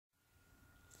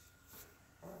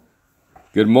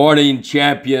Good morning,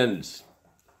 champions.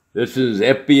 This is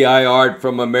FBI Art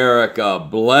from America.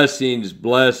 Blessings,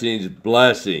 blessings,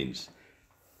 blessings.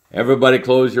 Everybody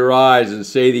close your eyes and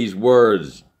say these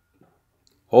words.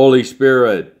 Holy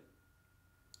Spirit,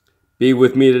 be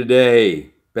with me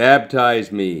today.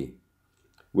 Baptize me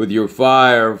with your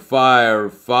fire, fire,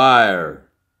 fire.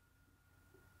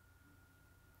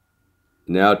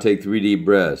 Now take 3 deep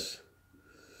breaths.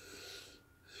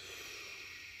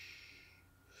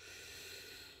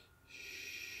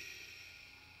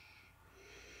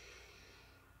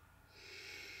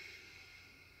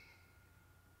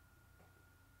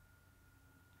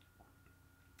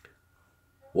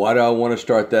 Why do I want to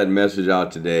start that message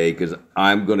out today? Because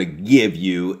I'm going to give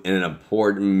you an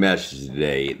important message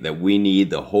today that we need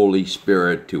the Holy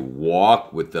Spirit to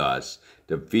walk with us,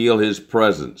 to feel His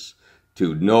presence,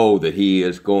 to know that He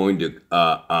is going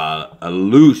to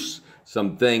loose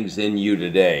some things in you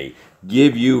today,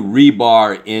 give you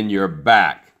rebar in your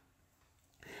back.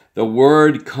 The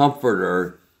word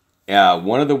comforter,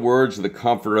 one of the words of the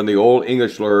comforter in the Old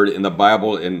English word in the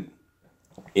Bible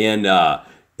in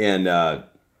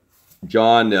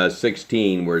John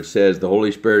 16, where it says the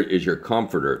Holy Spirit is your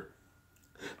comforter.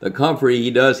 The comfort He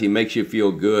does, He makes you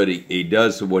feel good. He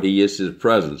does what He is, His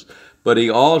presence. But He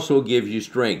also gives you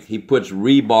strength. He puts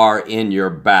rebar in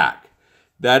your back.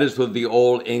 That is with the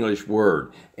Old English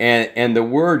word. And the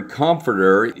word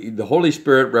comforter, the Holy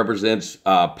Spirit represents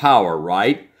power,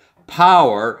 right?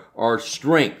 Power or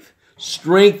strength.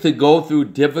 Strength to go through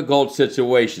difficult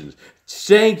situations.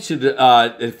 Strength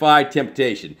to defy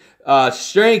temptation.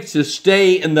 Strength to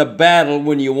stay in the battle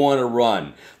when you want to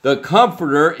run. The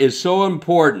comforter is so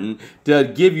important to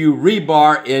give you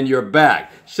rebar in your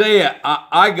back. Say,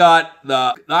 I got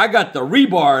the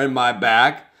rebar in my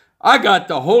back. I got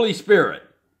the Holy Spirit.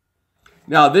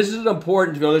 Now, this is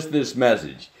important to listen to this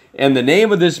message. And the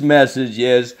name of this message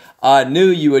is, I Knew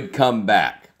You Would Come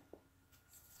Back.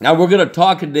 Now, we're going to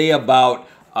talk today about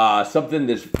something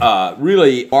that's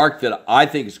really marked that I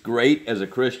think is great as a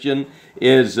Christian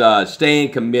is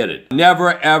staying committed.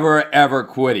 Never, ever, ever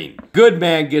quitting. Good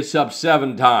man gets up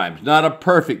 7 times, not a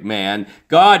perfect man.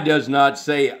 God does not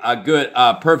say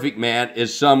a perfect man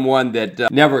is someone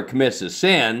that never commits a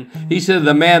sin. He said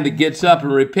the man that gets up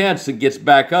and repents and gets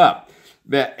back up.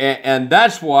 And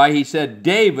that's why He said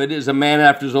David is a man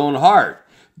after His own heart.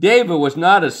 David was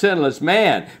not a sinless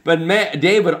man, but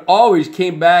David always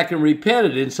came back and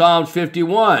repented in Psalms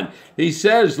 51. He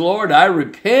says, Lord, I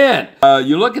repent.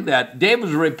 You look at that. David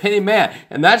was a repenting man,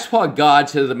 and that's what God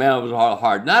says the man of his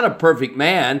heart. Not a perfect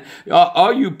man.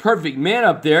 All you perfect men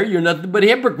up there, you're nothing but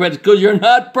hypocrites because you're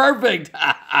not perfect.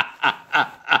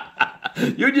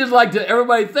 You just like to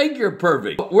everybody think you're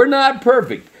perfect. We're not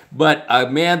perfect. But a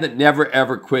man that never,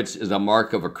 ever quits is a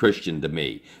mark of a Christian to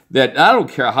me. That I don't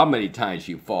care how many times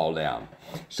you fall down.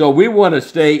 So we want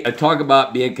to talk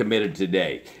about being committed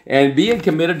today. And being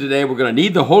committed today, we're going to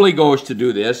need the Holy Ghost to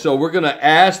do this. So we're going to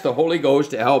ask the Holy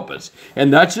Ghost to help us.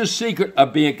 And that's the secret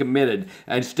of being committed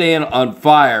and staying on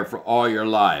fire for all your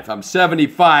life. I'm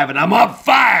 75 and I'm on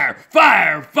fire,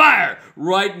 fire, fire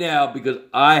right now because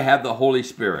I have the Holy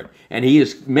Spirit. And He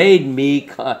has made me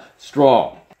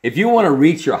strong. If you want to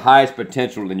reach your highest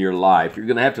potential in your life, you're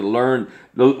going to have to learn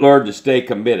to stay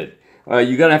committed.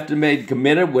 You're going to have to be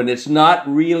committed when it's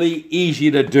not really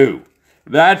easy to do.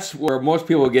 That's where most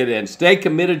people get in. Stay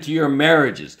committed to your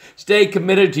marriages. Stay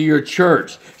committed to your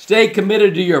church. Stay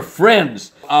committed to your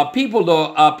friends.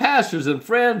 Pastors and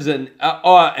friends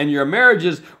and your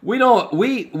marriages,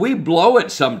 we blow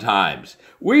it sometimes.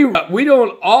 We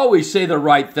don't always say the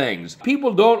right things.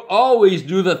 People don't always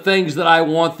do the things that I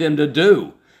want them to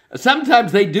do.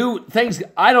 Sometimes they do things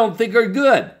I don't think are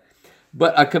good.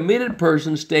 But a committed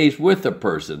person stays with a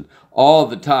person all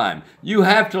the time. You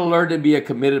have to learn to be a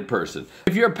committed person.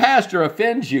 If your pastor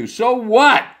offends you, so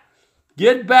what?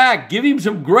 Get back. Give him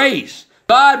some grace.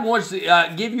 God wants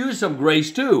to give you some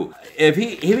grace too. If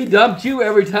he dumped you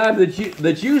every time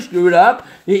that you screwed up,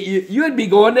 you'd be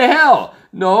going to hell.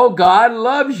 No, God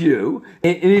loves you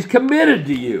and He's committed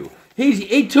to you.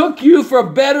 He took you for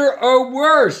better or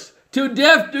worse. To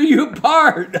death do you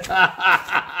part.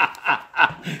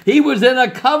 He was in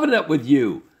a covenant with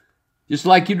you. Just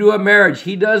like you do a marriage.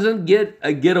 He doesn't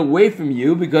get away from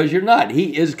you because you're not.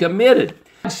 He is committed.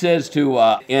 God says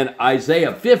in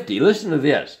Isaiah 50, listen to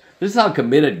this. This is how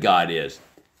committed God is.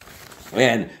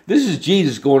 And this is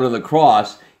Jesus going to the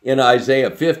cross in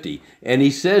Isaiah 50. And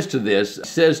He says to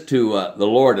the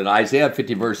Lord in Isaiah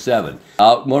 50 verse 7.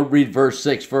 I'm going to read verse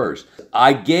 6 first.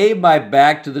 I gave my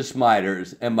back to the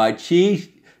smiters and my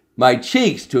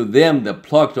cheeks to them that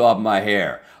plucked off my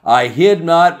hair. I hid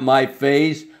not my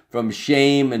face from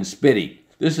shame and spitting.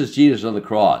 This is Jesus on the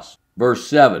cross. Verse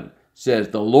 7 says,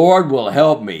 the Lord will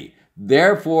help me.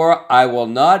 Therefore, I will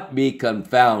not be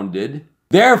confounded.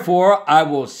 Therefore, I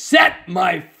will set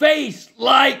my face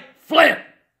like flint.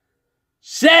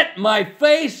 Set my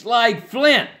face like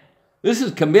flint. This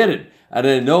is committed. And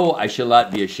I know I shall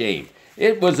not be ashamed.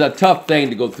 It was a tough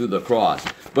thing to go through the cross.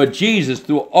 But Jesus,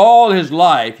 through all his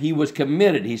life, he was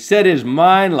committed. He set his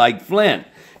mind like flint.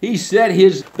 He set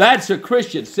that's a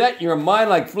Christian, set your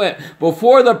mind like flint.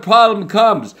 Before the problem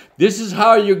comes, this is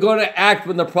how you're going to act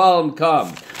when the problem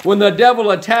comes. When the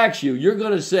devil attacks you, you're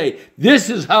going to say,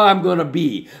 this is how I'm going to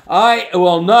be. I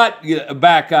will not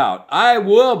back out. I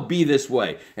will be this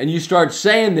way. And you start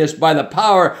saying this by the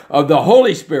power of the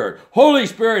Holy Spirit. Holy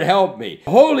Spirit, help me.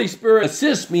 Holy Spirit,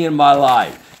 assist me in my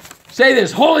life. Say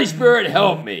this, Holy Spirit,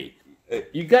 help me.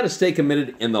 You got to stay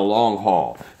committed in the long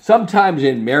haul. Sometimes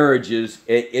in marriages,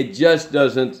 it just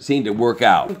doesn't seem to work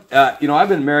out. I've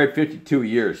been married 52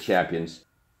 years, champions.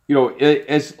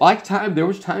 It's like there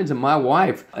was times in my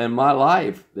life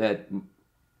that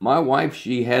my wife,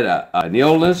 she had an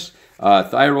illness,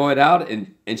 thyroid out,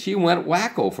 and she went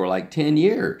wacko for like 10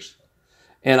 years.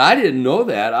 And I didn't know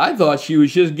that. I thought she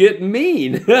was just getting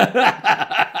mean. But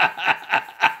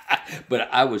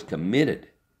I was committed.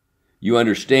 You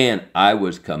understand, I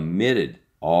was committed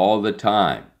all the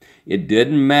time. It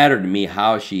didn't matter to me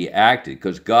how she acted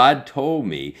because God told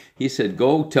me, he said,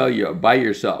 go buy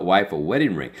your wife a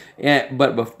wedding ring.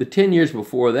 But the 10 years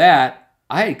before that,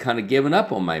 I had kind of given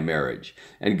up on my marriage.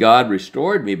 And God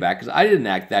restored me back because I didn't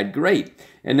act that great.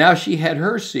 And now she had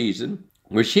her season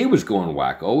where she was going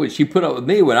wacko. And she put up with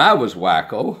me when I was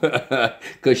wacko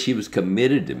because she was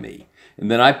committed to me. And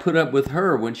then I put up with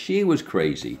her when she was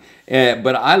crazy.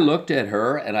 But I looked at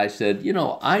her and I said,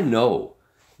 I know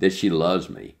that she loves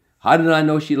me. How did I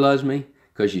know she loves me?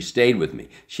 Because she stayed with me.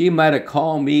 She might have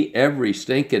called me every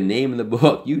stinking name in the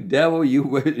book. You devil,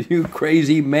 you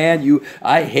crazy man,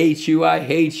 I hate you, I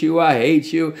hate you, I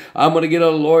hate you. I'm going to get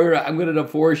a lawyer, I'm going to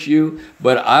divorce you.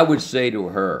 But I would say to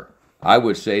her,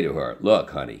 look,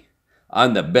 honey,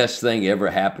 I'm the best thing ever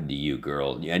happened to you,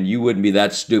 girl, and you wouldn't be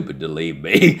that stupid to leave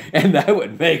me. And that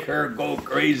would make her go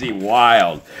crazy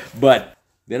wild. But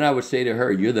then I would say to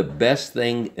her, you're the best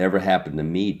thing ever happened to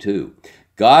me, too.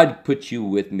 God put you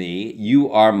with me. You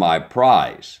are my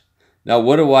prize. Now,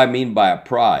 what do I mean by a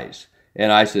prize?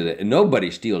 And I said,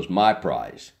 nobody steals my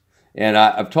prize. And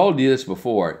I've told you this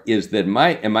before, is that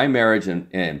in my marriage,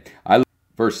 and I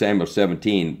 1 Samuel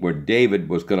 17, where David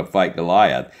was going to fight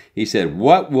Goliath, he said,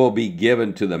 what will be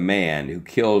given to the man who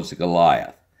kills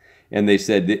Goliath? And they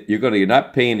said, you're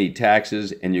not paying any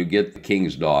taxes, and you get the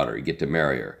king's daughter. You get to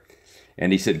marry her.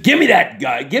 And he said, give me that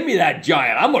guy. Give me that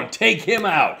giant. I'm going to take him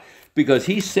out. Because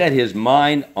he set his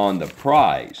mind on the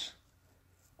prize.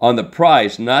 On the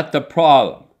prize, not the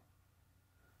problem.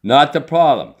 Not the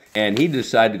problem. And he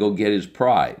decided to go get his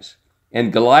prize.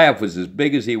 And Goliath was as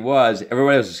big as he was.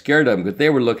 Everybody was scared of him because they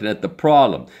were looking at the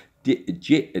problem.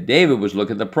 David was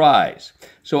looking at the prize.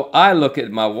 So I look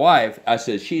at my wife. I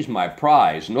said, she's my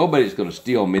prize. Nobody's going to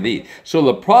steal me these. So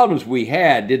the problems we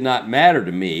had did not matter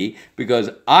to me because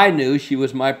I knew she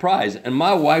was my prize. And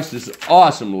my wife's this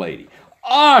awesome lady.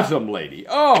 Awesome lady.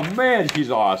 Oh, man, she's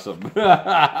awesome.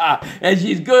 And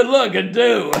she's good looking,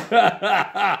 too.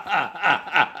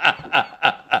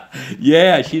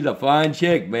 Yeah, she's a fine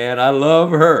chick, man. I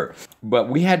love her.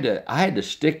 But I had to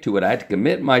stick to it. I had to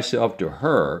commit myself to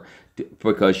her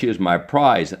because she was my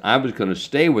prize. And I was going to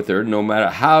stay with her no matter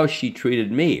how she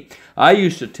treated me. I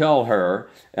used to tell her,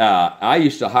 I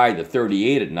used to hide the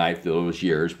 .38 at night for those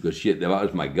years because that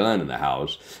was my gun in the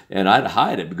house. And I'd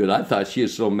hide it because I thought she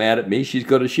was so mad at me, she's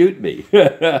going to shoot me.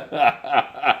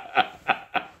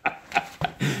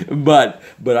 But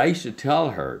I used to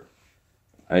tell her,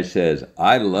 I says,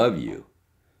 I love you,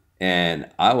 and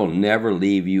I will never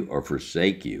leave you or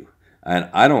forsake you. And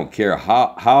I don't care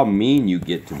how mean you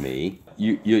get to me.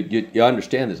 You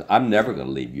understand this. I'm never going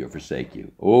to leave you or forsake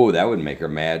you. Oh, that would make her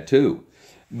mad too.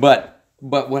 But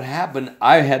what happened,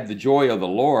 I had the joy of the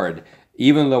Lord,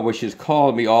 even though she's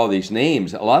called me all these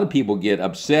names. A lot of people get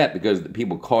upset because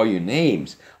people call you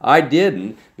names. I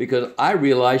didn't, because I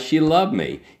realized she loved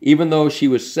me, even though she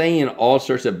was saying all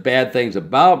sorts of bad things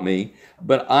about me.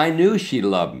 But I knew she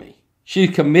loved me. She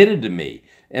committed to me.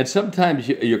 And sometimes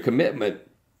your commitment,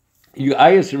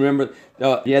 I used to remember,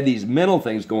 you had these mental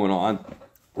things going on,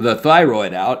 the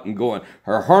thyroid out and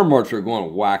her hormones were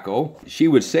going wacko. She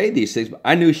would say these things, but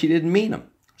I knew she didn't mean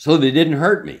them. So they didn't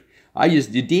hurt me.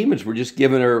 The demons were just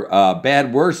giving her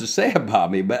bad words to say about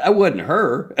me, but I wasn't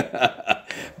her.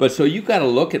 But so you got to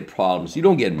look at problems. You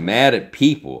don't get mad at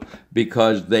people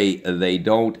because they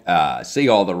don't say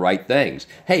all the right things.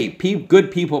 Hey,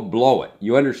 good people blow it.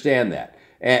 You understand that.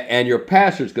 And your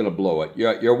pastor's going to blow it.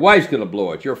 Your wife's going to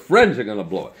blow it. Your friends are going to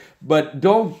blow it. But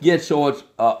don't get so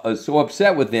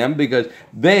upset with them because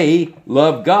they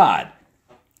love God.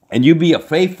 And you be a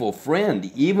faithful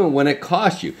friend even when it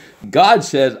costs you. God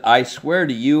says, I swear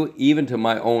to you, even to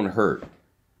my own hurt.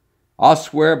 I'll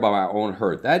swear by my own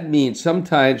hurt. That means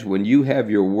sometimes when you have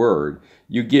your word,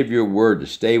 you give your word to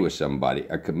stay with somebody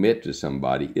or commit to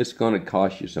somebody, it's going to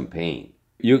cost you some pain.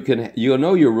 You'll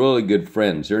know you're really good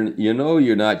friends. You know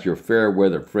you're not your fair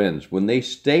weather friends when they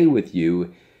stay with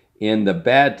you in the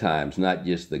bad times, not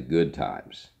just the good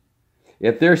times.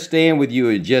 If they're staying with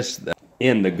you just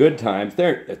in the good times,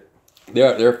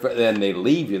 then they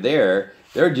leave you there.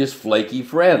 They're just flaky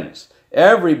friends.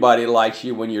 Everybody likes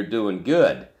you when you're doing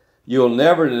good. You'll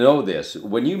never know this.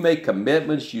 When you make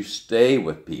commitments, you stay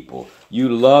with people. You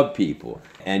love people,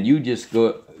 and you just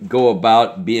go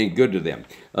about being good to them.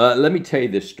 Let me tell you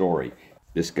this story.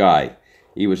 This guy,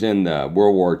 he was in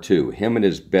World War II. Him and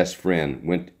his best friend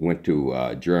went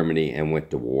to Germany and went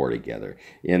to war together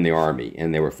in the army,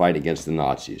 and they were fighting against the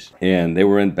Nazis. And they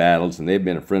were in battles, and they've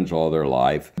been friends all their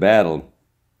life. Battle,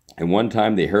 and one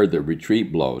time they heard the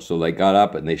retreat blow, so they got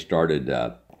up and they started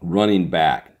running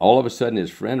back. All of a sudden, his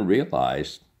friend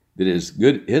realized that his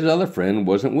other friend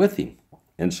wasn't with him.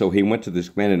 And so he went to this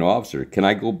commanding officer, can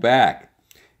I go back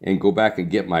and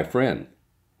get my friend?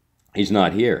 He's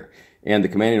not here. And the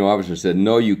commanding officer said,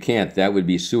 no, you can't. That would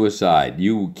be suicide.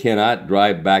 You cannot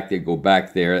drive back there, go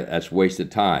back there. That's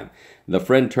wasted time. The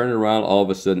friend turned around all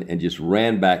of a sudden and just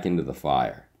ran back into the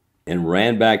fire and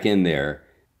ran back in there.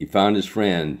 He found his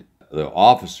friend. The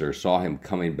officer saw him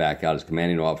coming back out. His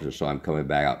commanding officer saw him coming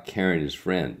back out, carrying his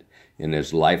friend in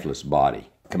his lifeless body.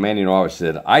 Commanding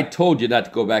officer said, I told you not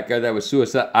to go back there. That was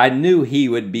suicide. I knew he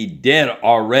would be dead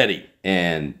already.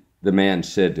 And the man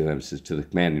said to him, to the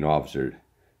commanding officer,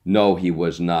 no, he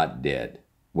was not dead.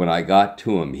 When I got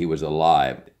to him, he was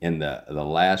alive. And the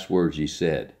last words he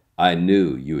said, I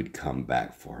knew you would come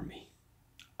back for me.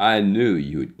 I knew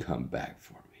you would come back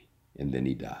for me. And then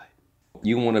he died.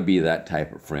 You want to be that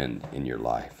type of friend in your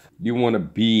life. You want to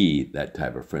be that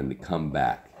type of friend to come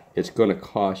back. It's going to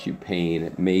cost you pain.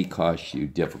 It may cost you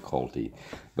difficulty.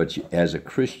 But as a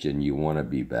Christian, you want to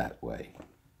be that way.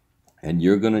 And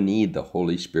you're going to need the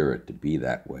Holy Spirit to be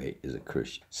that way as a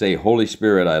Christian. Say, Holy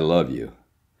Spirit, I love you.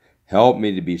 Help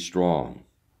me to be strong.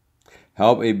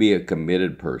 Help me be a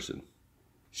committed person.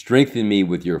 Strengthen me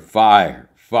with your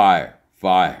fire, fire,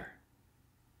 fire.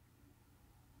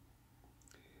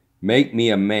 Make me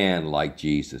a man like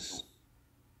Jesus.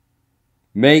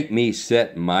 Make me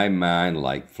set my mind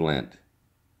like flint.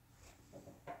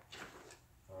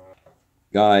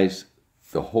 Guys,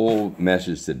 the whole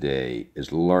message today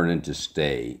is learning to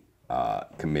stay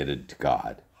committed to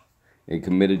God and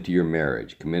committed to your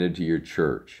marriage, committed to your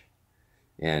church,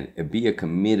 and be a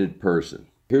committed person.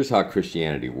 Here's how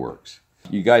Christianity works.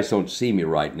 You guys don't see me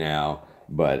right now,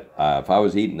 but if I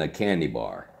was eating a candy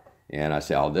bar, and I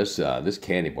say, oh, this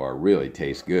candy bar really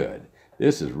tastes good.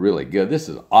 This is really good. This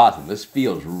is awesome. This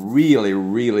feels really,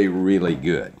 really, really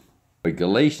good. But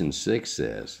Galatians 6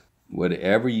 says,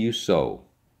 whatever you sow,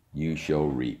 you shall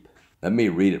reap. Let me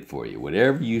read it for you.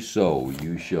 Whatever you sow,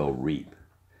 you shall reap.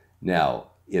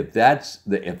 Now, if that's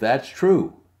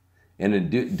true,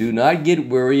 and do not get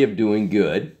weary of doing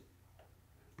good,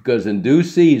 because in due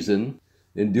season,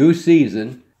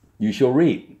 you shall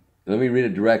reap. Let me read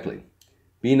it directly.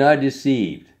 Be not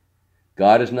deceived.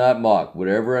 God is not mocked.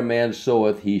 Whatever a man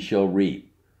soweth, he shall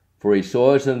reap. For he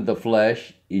soweth unto the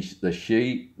flesh,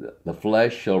 the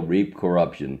flesh shall reap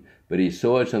corruption. But he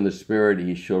soweth unto the Spirit,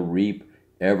 he shall reap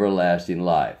everlasting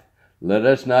life. Let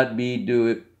us not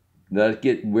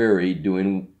get weary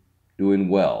doing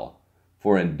well.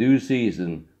 For in due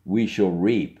season we shall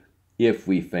reap, if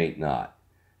we faint not.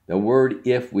 The word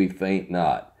 "if we faint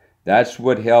not." That's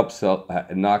what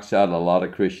knocks out a lot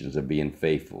of Christians of being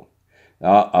faithful,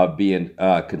 of being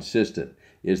consistent,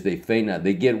 is they faint not.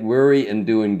 They get weary in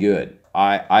doing good.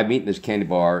 I'm eating this candy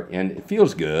bar, and it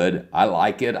feels good. I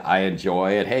like it. I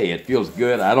enjoy it. Hey, it feels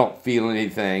good. I don't feel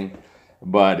anything.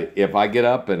 But if I get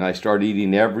up and I start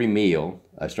eating every meal,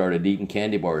 I started eating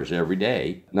candy bars every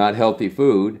day, not healthy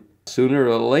food, sooner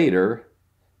or later,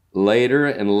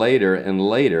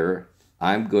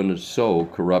 I'm going to sow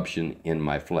corruption in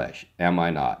my flesh. Am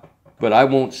I not? But I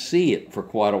won't see it for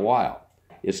quite a while.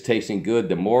 It's tasting good.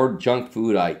 The more junk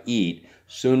food I eat,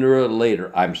 sooner or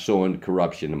later, I'm sowing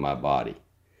corruption in my body.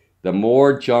 The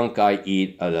more junk I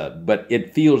eat, but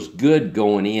it feels good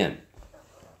going in.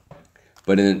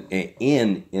 But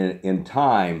in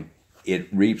time, it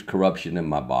reaps corruption in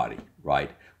my body,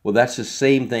 right? Well, that's the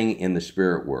same thing in the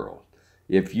spirit world.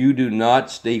 If you do not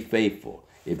stay faithful,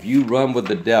 if you run with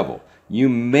the devil, you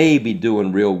may be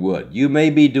doing real good. You may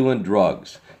be doing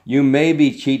drugs. You may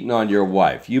be cheating on your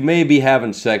wife. You may be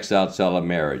having sex outside of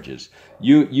marriages.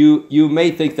 You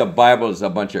may think the Bible is a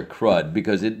bunch of crud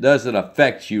because it doesn't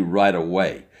affect you right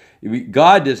away.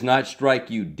 God does not strike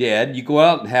you dead. You go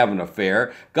out and have an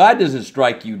affair. God doesn't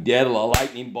strike you dead with a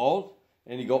lightning bolt.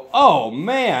 And you go, oh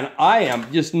man, I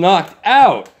am just knocked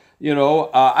out. You know,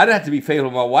 I don't have to be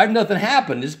faithful to my wife. Nothing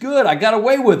happened. It's good. I got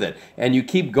away with it. And you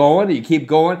keep going, and you keep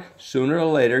going. Sooner or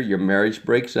later, your marriage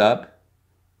breaks up.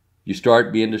 You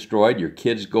start being destroyed. Your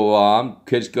kids go on.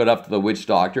 Kids go up to the witch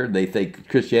doctor. They think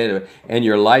Christianity, and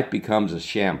your life becomes a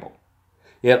shamble.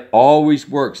 It always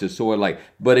works. It's sort of like,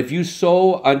 but if you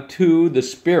sow unto the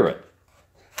Spirit,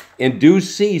 in due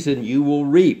season you will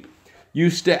reap.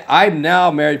 I'm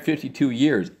now married 52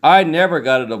 years. I never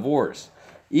got a divorce.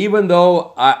 Even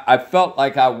though I felt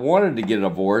like I wanted to get a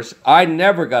divorce, I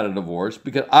never got a divorce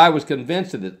because I was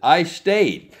convinced of it. I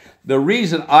stayed. The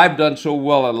reason I've done so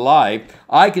well in life,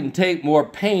 I can take more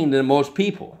pain than most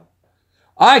people.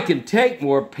 I can take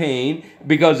more pain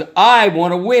because I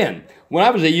want to win. When I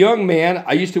was a young man,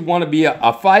 I used to want to be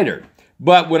a fighter.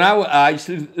 But when I used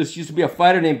to be a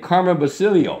fighter named Carmen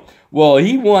Basilio. Well,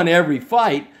 he won every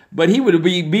fight, but he would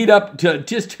be beat up to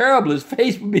just terrible. His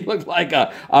face would look like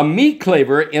a meat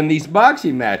cleaver in these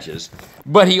boxing matches.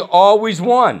 But he always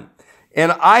won.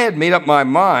 And I had made up my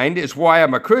mind, is why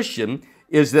I'm a Christian,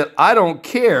 is that I don't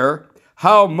care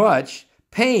how much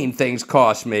pain things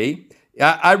cost me.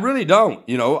 I really don't,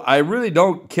 you know. I really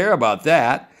don't care about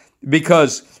that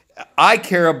because I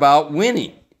care about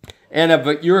winning. And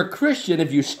if you're a Christian,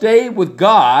 if you stay with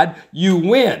God, you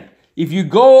win. If you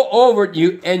go over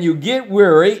it and you get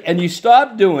weary and you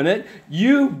stop doing it,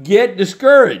 you get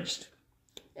discouraged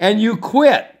and you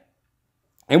quit.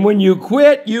 And when you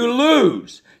quit, you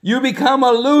lose. You become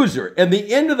a loser. At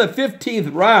the end of the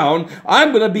 15th round,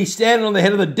 I'm going to be standing on the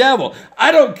head of the devil.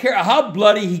 I don't care how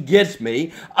bloody he gets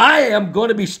me. I am going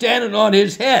to be standing on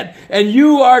his head. And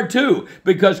you are too.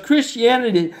 Because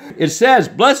Christianity, it says,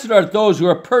 blessed are those who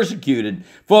are persecuted,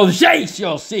 for they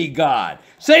shall see God.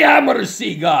 Say, I'm going to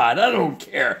see God. I don't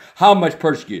care how much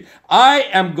persecuted. I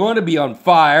am going to be on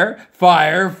fire,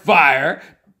 fire, fire.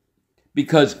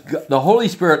 Because the Holy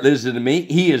Spirit lives in me.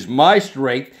 He is my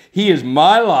strength. He is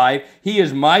my life. He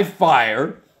is my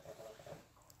fire.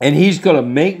 And he's going to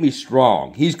make me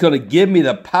strong. He's going to give me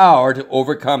the power to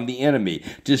overcome the enemy,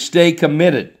 to stay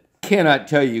committed. I cannot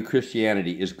tell you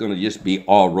Christianity is going to just be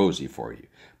all rosy for you.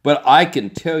 But I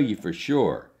can tell you for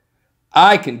sure.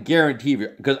 I can guarantee you,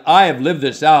 because I have lived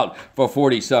this out for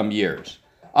 40-some years.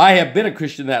 I have been a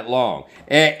Christian that long.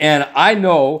 And I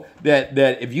know that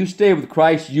if you stay with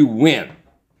Christ, you win.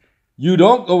 You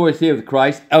don't go and stay with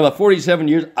Christ. Out of the 47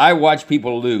 years, I watch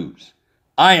people lose.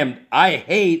 I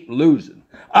hate losing.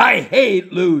 I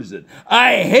hate losing.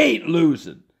 I hate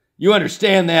losing. You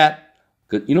understand that?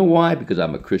 You know why? Because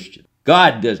I'm a Christian.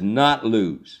 God does not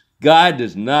lose. God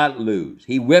does not lose.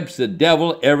 He whips the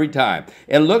devil every time.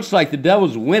 It looks like the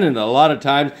devil's winning a lot of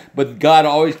times, but God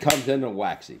always comes in and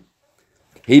whacks him.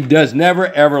 He does never,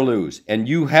 ever lose. And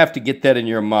you have to get that in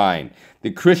your mind.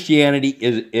 The Christianity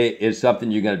is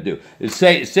something you're going to do.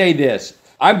 Say this.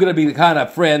 I'm going to be the kind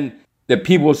of friend that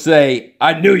people say,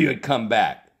 I knew you'd come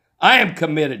back. I am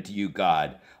committed to you,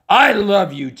 God. I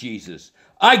love you, Jesus.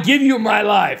 I give you my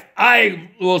life.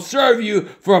 I will serve you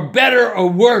for better or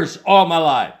worse all my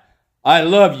life. I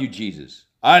love you, Jesus.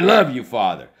 I love you,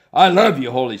 Father. I love you,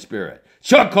 Holy Spirit.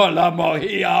 Fire,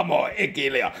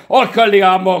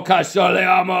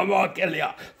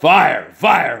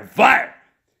 fire, fire.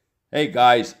 Hey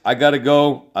guys, I gotta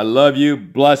go. I love you.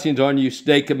 Blessings on you.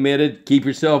 Stay committed. Keep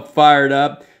yourself fired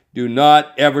up. Do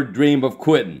not ever dream of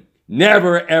quitting.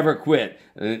 Never ever quit.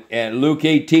 And Luke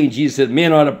 18, Jesus said,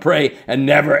 men ought to pray and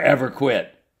never ever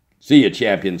quit. See you,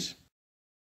 champions.